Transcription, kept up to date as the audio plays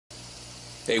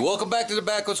Hey, welcome back to the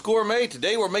Backwoods Gourmet.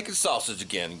 Today we're making sausage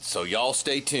again, so y'all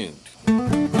stay tuned.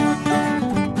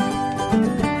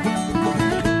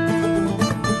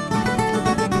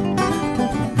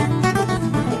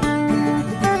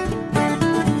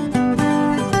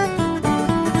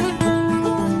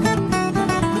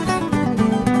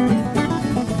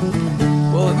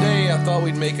 Well, today I thought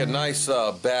we'd make a nice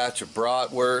batch of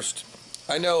bratwurst.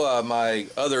 I know my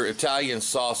other Italian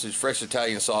sausage, fresh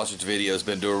Italian sausage video has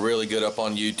been doing really good up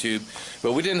on YouTube,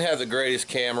 but we didn't have the greatest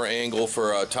camera angle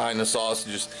for tying the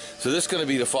sausages, so this is going to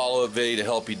be the follow-up video to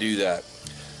help you do that.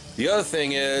 The other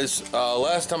thing is,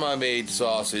 last time I made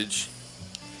sausage,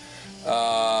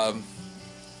 I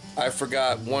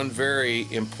forgot one very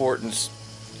important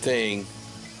thing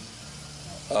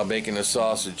making a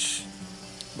sausage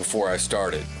before I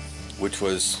started, which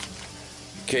was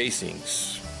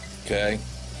casings. Okay,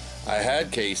 I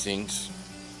had casings,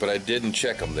 but I didn't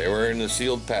check them. They were in the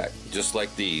sealed pack, just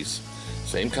like these.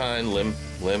 Same kind,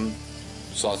 limb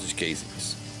sausage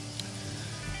casings.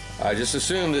 I just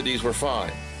assumed that these were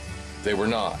fine. They were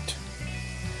not.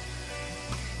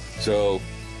 So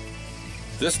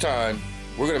this time,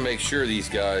 we're going to make sure these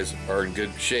guys are in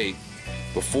good shape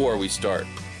before we start.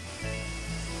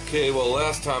 Okay, well,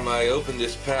 last time I opened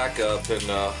this pack up, and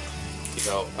I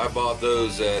bought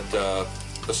those at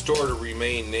a store to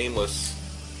remain nameless,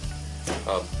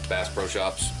 Bass Pro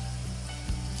Shops.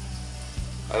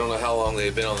 I don't know how long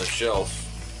they've been on the shelf,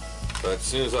 but as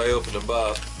soon as I opened them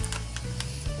up,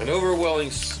 an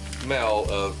overwhelming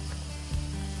smell of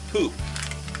poop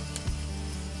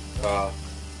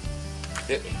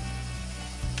hit me.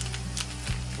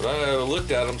 But I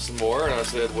looked at them some more and I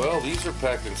said, well, these are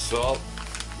packed in salt.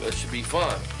 That should be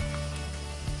fine.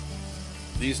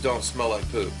 These don't smell like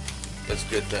poop. That's a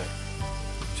good thing.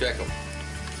 Check them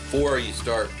before you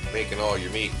start making all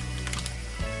your meat.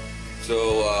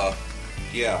 So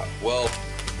yeah, well,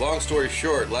 long story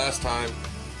short, last time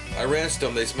I rinsed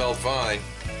them, they smelled fine.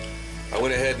 I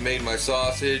went ahead and made my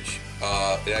sausage.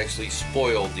 It actually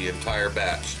spoiled the entire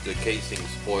batch. The casing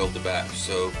spoiled the batch.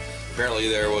 So apparently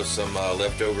there was some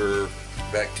leftover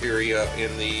bacteria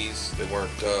in these that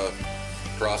weren't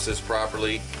processed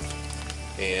properly,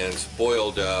 and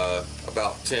spoiled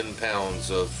about 10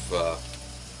 pounds of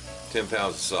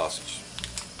sausage.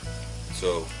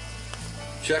 So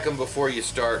check them before you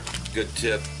start. Good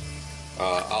tip.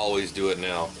 I always do it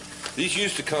now. These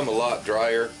used to come a lot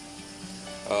drier,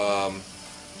 and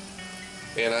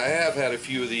I have had a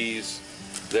few of these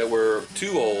that were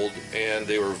too old, and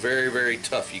they were very, very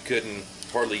tough. You couldn't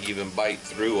hardly even bite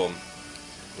through them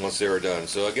once they were done.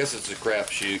 So I guess it's a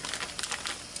crapshoot.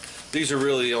 These are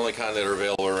really the only kind that are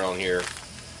available around here.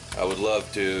 I would love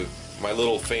to. My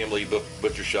little family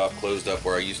butcher shop closed up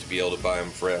where I used to be able to buy them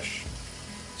fresh.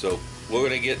 So we're going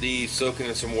to get these soaking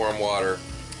in some warm water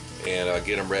and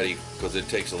get them ready, because it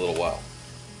takes a little while.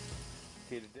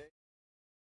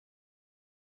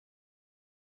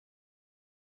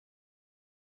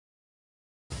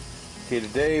 Okay,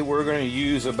 today we're going to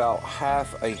use about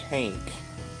half a hank.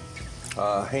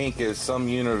 Hank is some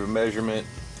unit of measurement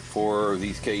for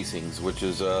these casings, which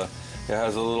is it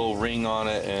has a little ring on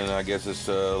it, and I guess it's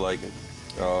like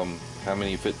how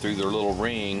many fit through their little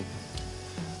ring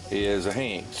is a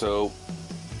hank. So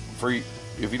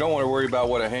if you don't want to worry about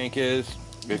what a hank is,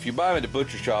 if you buy them at the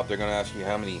butcher shop, they're going to ask you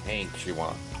how many hanks you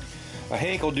want. A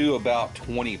hank will do about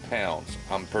 20 pounds,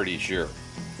 I'm pretty sure.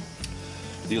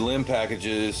 The limb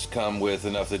packages come with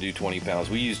enough to do 20 pounds.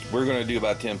 We're going to do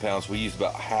about 10 pounds. We used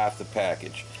about half the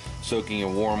package, soaking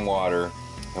in warm water.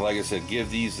 And like I said,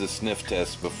 give these the sniff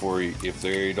test before if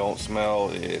they don't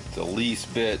smell it the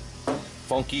least bit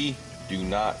funky, do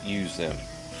not use them.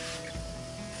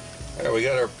 Alright, we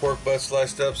got our pork butt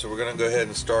sliced up, so we're going to go ahead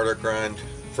and start our grind.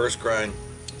 First grind,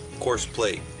 coarse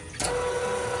plate.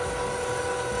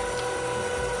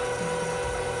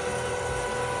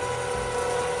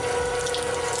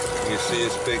 You see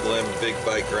this big limb, big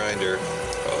bite grinder.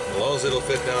 As long as it'll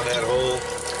fit down that hole,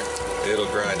 it'll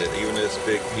grind it. Even this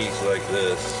big piece like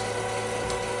this,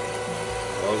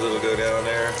 as long as it'll go down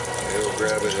there, it'll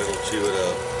grab it, it'll chew it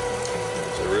up.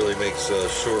 So it really makes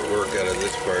short work out of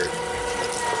this part.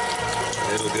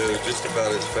 And it'll go just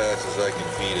about as fast as I can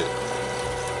feed it.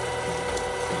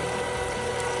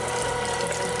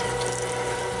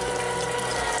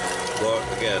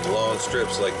 Again, long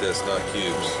strips like this, not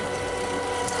cubes.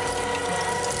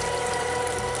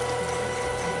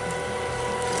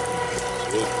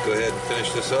 We'll go ahead and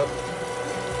finish this up.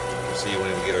 We'll see when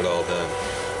we get it all done.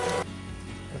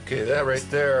 Okay, that right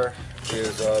there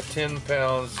is 10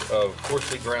 pounds of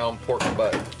coarsely ground pork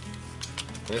butt.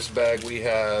 In this bag we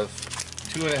have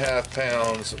 2.5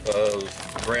 pounds of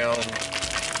ground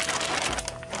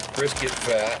brisket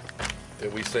fat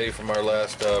that we saved from our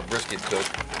last brisket cook.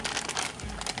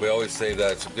 We always say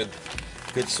that it's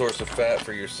a good source of fat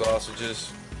for your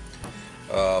sausages.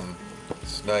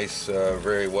 It's nice,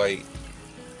 very white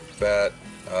fat.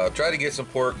 Try to get some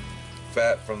pork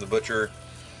fat from the butcher.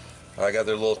 I got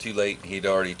there a little too late. He'd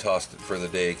already tossed it for the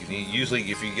day. Usually,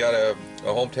 if you got a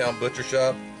hometown butcher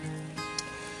shop,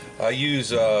 I use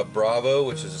Bravo,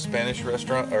 which is a Spanish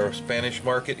restaurant or Spanish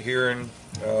market here in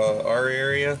our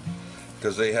area,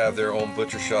 because they have their own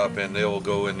butcher shop and they will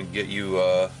go in and get you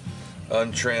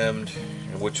untrimmed,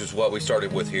 which is what we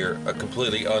started with here, a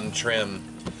completely untrimmed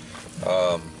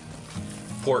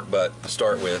pork butt to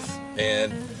start with.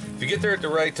 And if you get there at the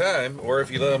right time, or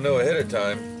if you let them know ahead of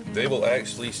time, they will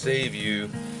actually save you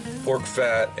pork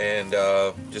fat and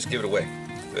just give it away.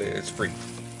 It's free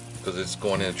because it's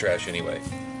going in the trash anyway.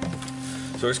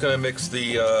 So we're just going to mix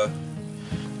the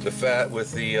fat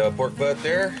with the pork butt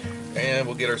there, and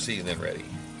we'll get our seasoning ready.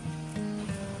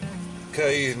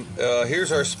 Okay,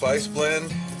 here's our spice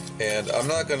blend, and I'm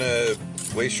not going to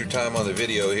waste your time on the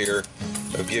video here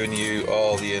of giving you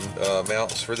all the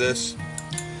amounts for this.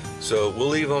 So we'll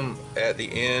leave them at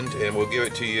the end, and we'll give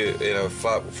it to you in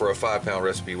for a 5-pound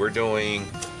recipe. We're doing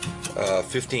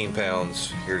 15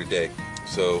 pounds here today.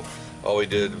 So all we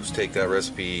did was take that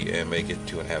recipe and make it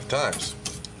 2.5 times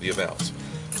the amounts.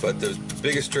 But the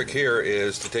biggest trick here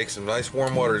is to take some nice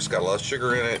warm water. It's got a lot of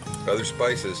sugar in it, other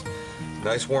spices.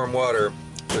 Nice warm water,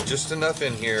 but just enough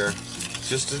in here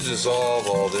just to dissolve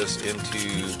all this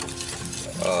into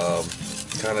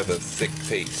kind of a thick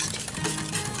paste.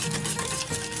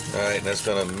 Alright, and that's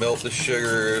going to melt the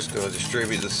sugar, it's going to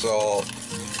distribute the salt,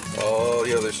 all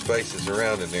the other spices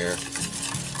around in there.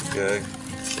 Okay,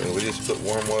 so we just put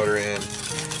warm water in,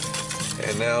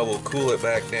 and now we'll cool it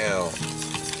back down.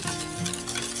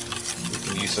 We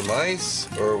can use some ice,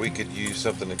 or we could use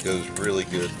something that goes really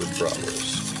good with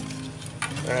bratwurst.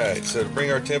 Alright, so to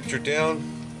bring our temperature down,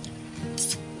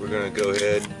 we're going to go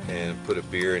ahead and put a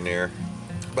beer in there,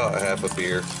 about half a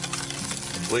beer.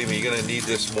 Believe me, you're going to need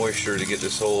this moisture to get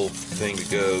this whole thing to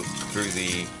go through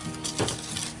the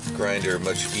grinder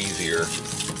much easier.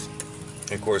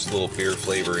 And of course, a little beer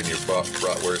flavor in your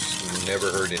bratwurst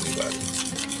never hurt anybody.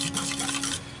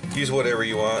 Use whatever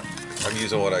you want. I'm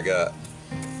using what I got.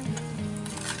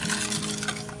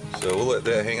 So we'll let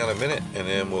that hang on a minute, and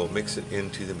then we'll mix it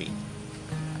into the meat.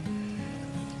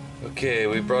 Okay,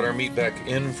 we brought our meat back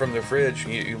in from the fridge.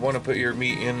 You want to put your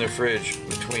meat in the fridge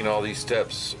between all these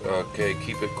steps. Okay,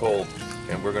 keep it cold.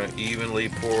 And we're going to evenly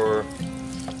pour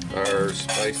our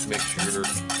spice mixture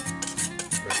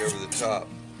right over the top.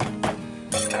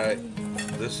 Alright,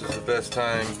 this is the best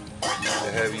time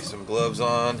to have you some gloves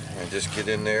on and just get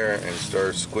in there and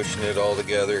start squishing it all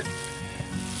together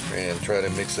and try to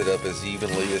mix it up as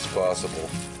evenly as possible.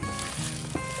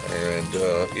 And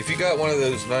if you got one of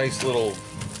those nice little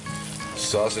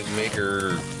sausage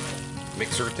maker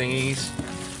mixer thingies,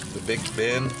 the big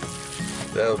bin,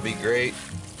 that would be great.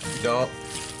 If you don't,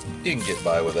 you can get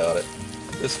by without it.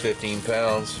 This 15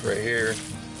 pounds right here,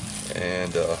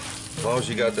 and as long as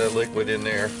you got that liquid in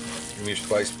there from your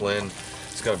spice blend,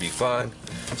 it's going to be fine,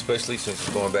 especially since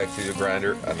it's going back through the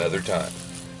grinder another time.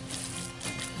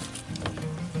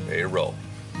 Ready to roll.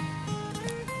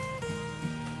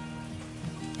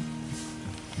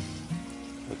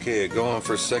 Okay, going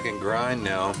for second grind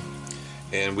now,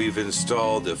 and we've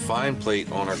installed a fine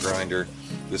plate on our grinder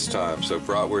this time, so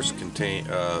bratwurst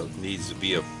needs to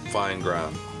be a fine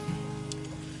grind.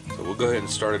 So we'll go ahead and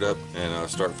start it up and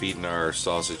start feeding our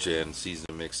sausage and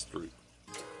seasoning mix through.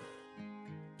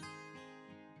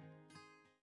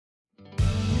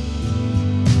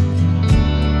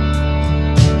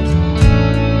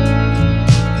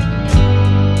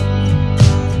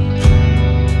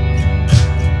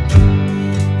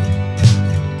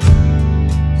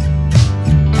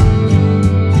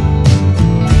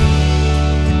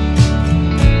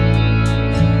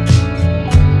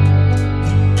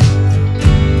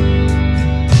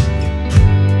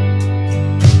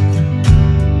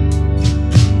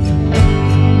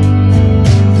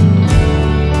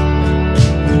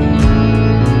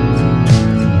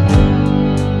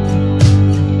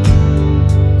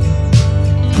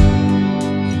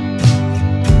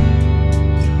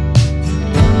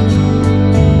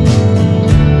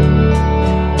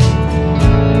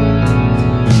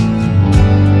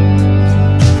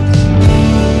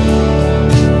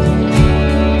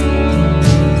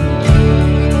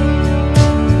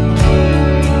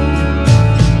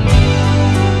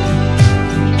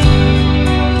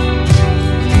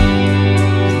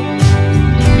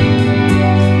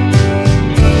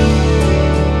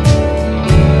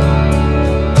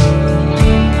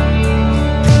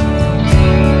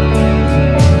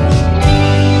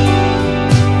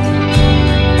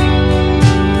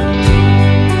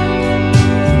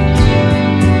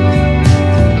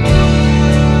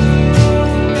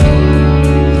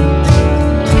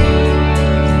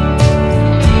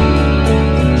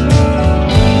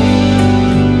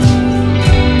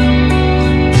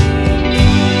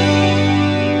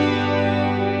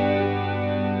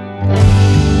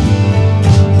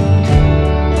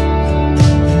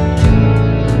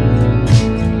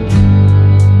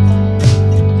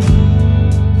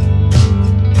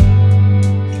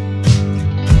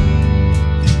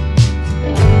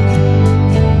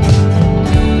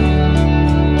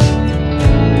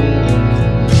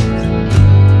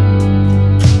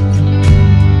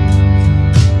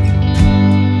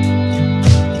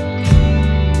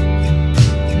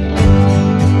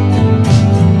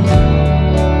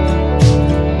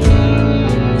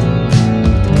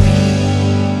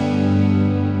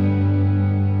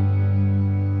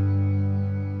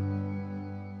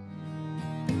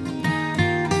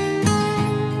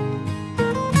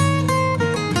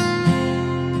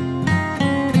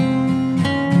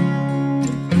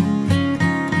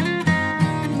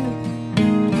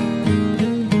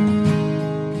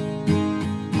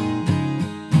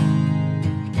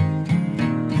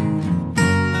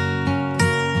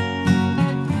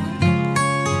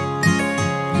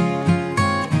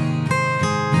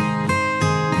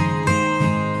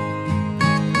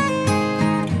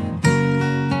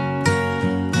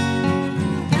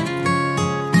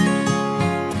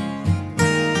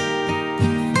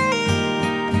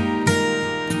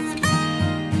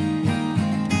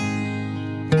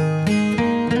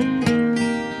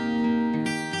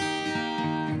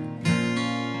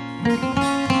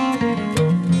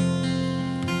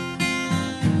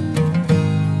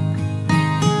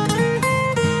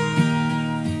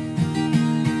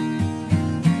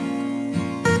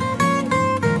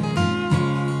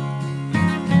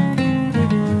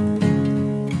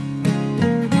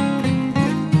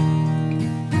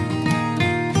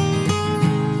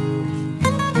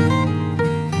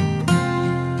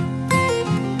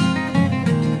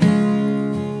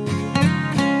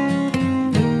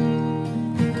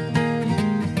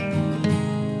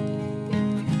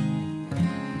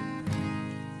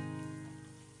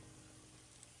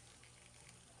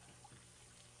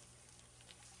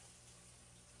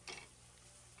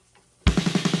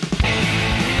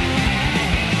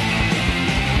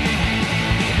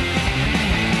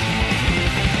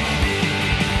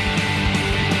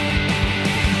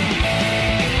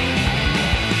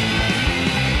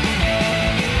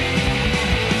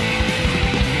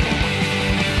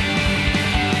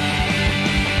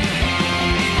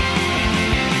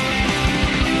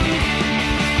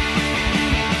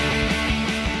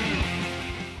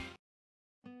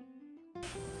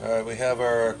 Alright, we have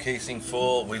our casing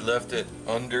full. We left it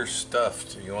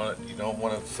understuffed. You don't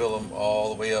want to fill them all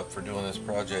the way up for doing this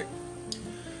project.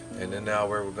 And then now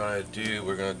what we're going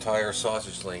to tie our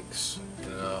sausage links.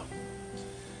 You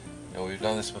know, we've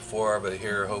done this before, but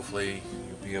here hopefully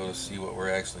you'll be able to see what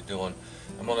we're actually doing.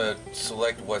 I'm going to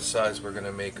select what size we're going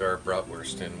to make our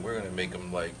bratwurst, and we're going to make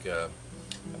them like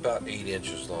about 8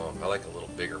 inches long. I like a little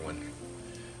bigger one.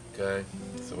 Okay,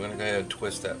 so we're going to go ahead and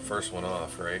twist that first one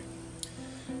off, right?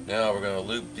 Now we're going to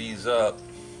loop these up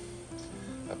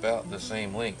about the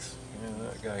same length.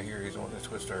 That guy here, he's wanting to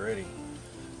twist already.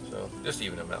 So just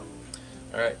even them out.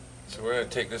 Alright, so we're going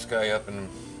to take this guy up and,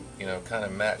 you know, kind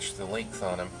of match the length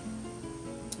on him.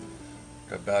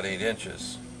 About 8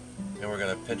 inches. Then we're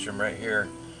going to pinch him right here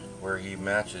where he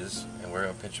matches, and we're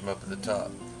going to pinch him up at the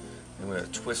top. And we're going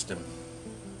to twist him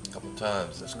a couple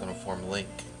times. That's going to form a link.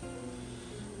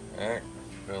 Alright,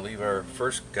 we're going to leave our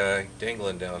first guy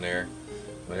dangling down there.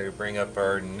 We're going to bring up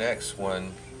our next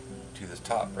one to the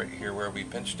top right here where we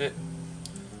pinched it.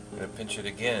 We're going to pinch it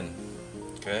again.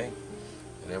 Okay?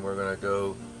 And then we're going to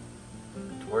go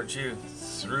towards you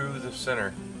through the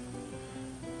center.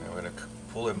 And we're going to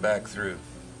pull him back through.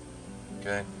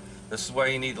 Okay? This is why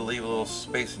you need to leave a little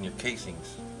space in your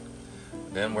casings.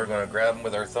 Then we're going to grab them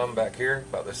with our thumb back here,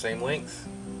 about the same length.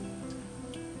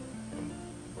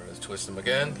 We're going to twist them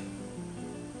again.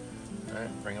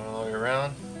 Alright, bring them all the way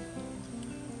around.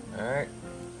 Alright.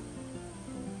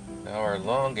 Now our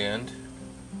long end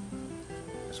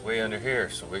is way under here,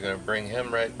 so we're going to bring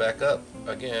him right back up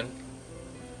again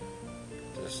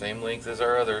to the same length as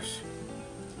our others.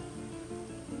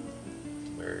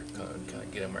 We're going to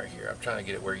get him right here. I'm trying to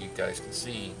get it where you guys can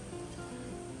see.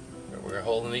 But we're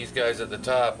holding these guys at the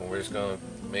top, and we're just going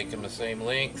to make them the same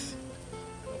length.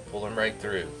 We'll pull them right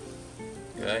through.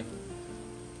 Okay?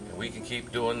 And we can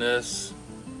keep doing this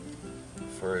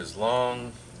for as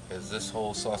long as this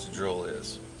whole sausage roll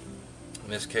is. In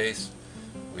this case,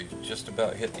 we've just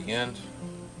about hit the end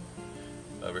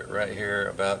of it right here,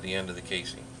 about the end of the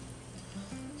casing.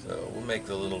 So we'll make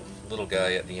the little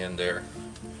guy at the end there.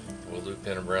 We'll loop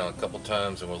him around a couple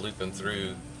times, and we'll loop him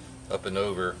through, up and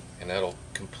over, and that'll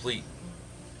complete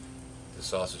the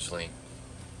sausage link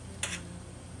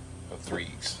of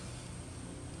 3's.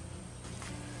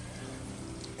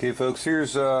 Okay, folks,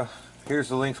 here's the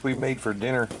links we made for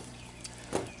dinner,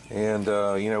 and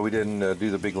you know, we didn't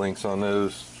do the big links on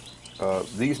those.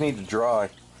 These need to dry.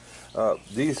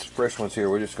 These fresh ones here,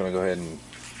 we're just going to go ahead and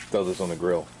throw this on the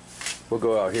grill. We'll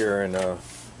go out here and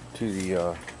to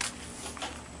the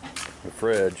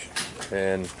fridge,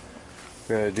 and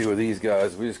we're going to do with these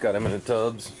guys. We just got them in the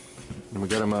tubs, and we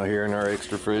got them out here in our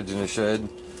extra fridge in the shed,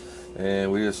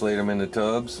 and we just laid them in the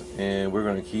tubs, and we're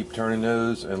going to keep turning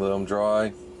those and let them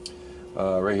dry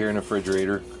right here in the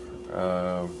refrigerator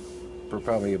for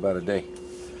probably about a day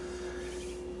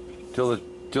till the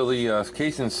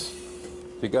casings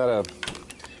have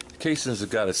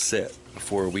got to set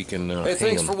before we can hey,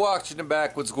 thanks for watching the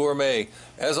Backwoods Gourmet.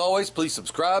 As always, please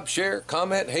subscribe, share,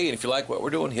 comment. Hey, and if you like what we're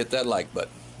doing, hit that like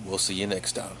button. We'll see you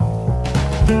next time.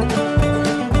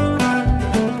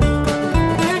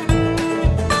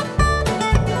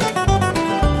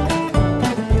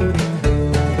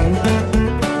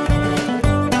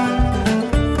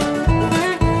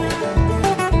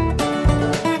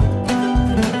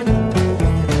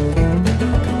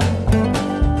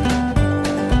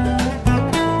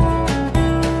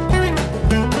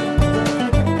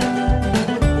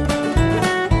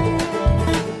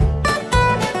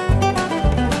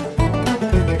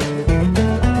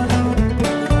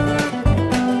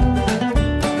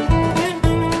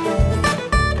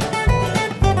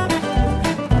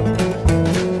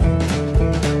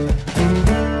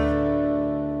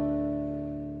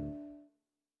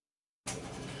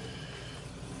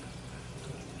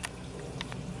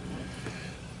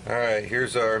 Alright,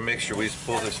 here's our mixture. We just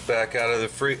pull this back out of the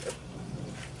freezer.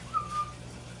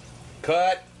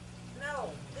 Cut!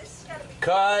 No, this has got to be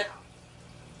cut!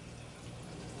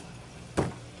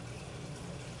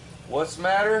 What's the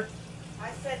matter?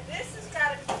 I said this has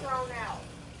got to be thrown out.